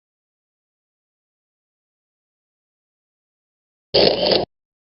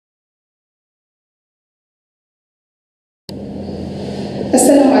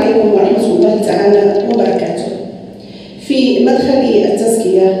السلام عليكم ورحمة الله تعالى وبركاته. في مدخل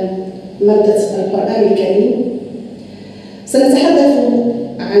التزكية مادة القرآن الكريم سنتحدث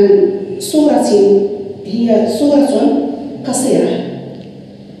عن سورة هي سورة قصيرة،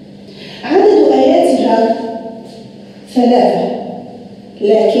 عدد آياتها 3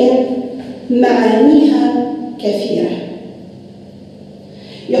 لكن معانيها كثيرة.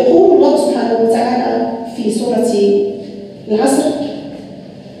 يقول الله سبحانه وتعالى في سورة العصر: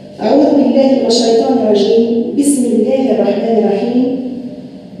 أعوذ بالله من الشيطان الرجيم، بسم الله الرحمن الرحيم،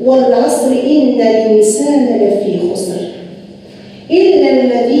 والعصر إن الإنسان لفي خسر إلا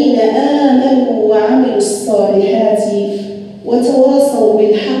الذين آمنوا وعملوا الصالحات وتواصوا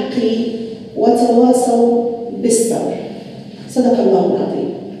بالحق وتواصوا بالصبر. صدق الله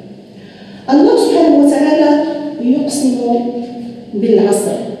العظيم. الله سبحانه وتعالى يقسم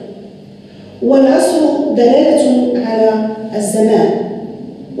بالعصر، والعصر دلالة على الزمان،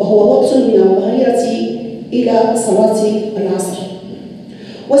 وهو وقت من الظهيرة إلى صلاة العصر.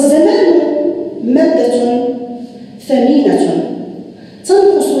 والزمان مادة ثمينة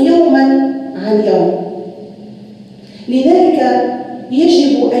تنقص يوما عن يوم، لذلك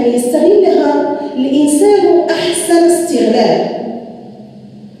يجب أن يستغلها الإنسان أحسن استغلال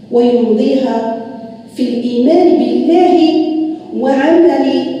ويمضيها في الإيمان بالله وعمل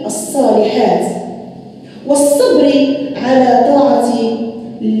الصالحات والصبر على طاعة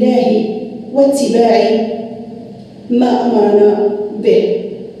الله واتباع ما أمرنا به.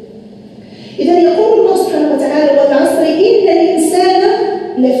 إذا يقول الله سبحانه وتعالى: والعصر إن الإنسان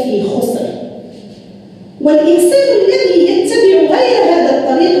لفي خسر. والإنسان الذي يتبع غير هذا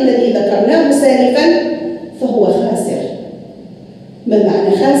الطريق الذي ذكرناه سالفا فهو خاسر. ما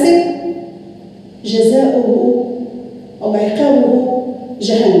معنى خاسر؟ جزاؤه أو عقابه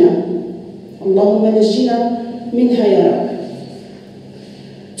جهنم، اللهم نجنا منها يا رب.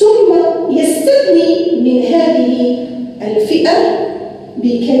 ثم يستثني من هذه الفئة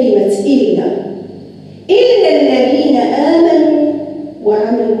بكلمة إلا الذين آمنوا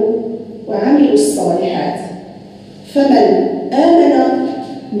وعملوا الصالحات. فمن آمن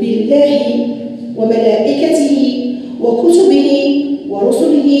بالله وملائكته وكتبه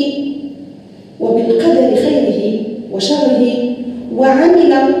ورسله وبالقدر خيره وشره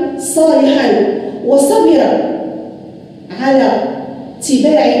وعمل صالحا وصبر على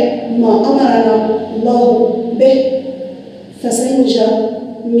اتباع ما أمرنا الله به فسينجى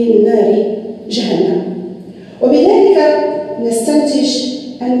من نار جهنم. وبذلك نستنتج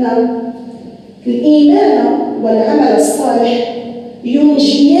أن الإيمان والعمل الصالح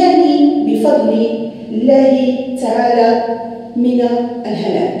ينجيان بفضل الله تعالى من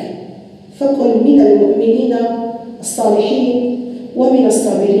الهلاك. فكن من المؤمنين الصالحين ومن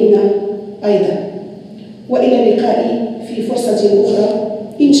الصابرين أيضا. وإلى اللقاء في فرصة أخرى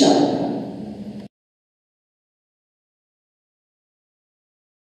إن شاء الله.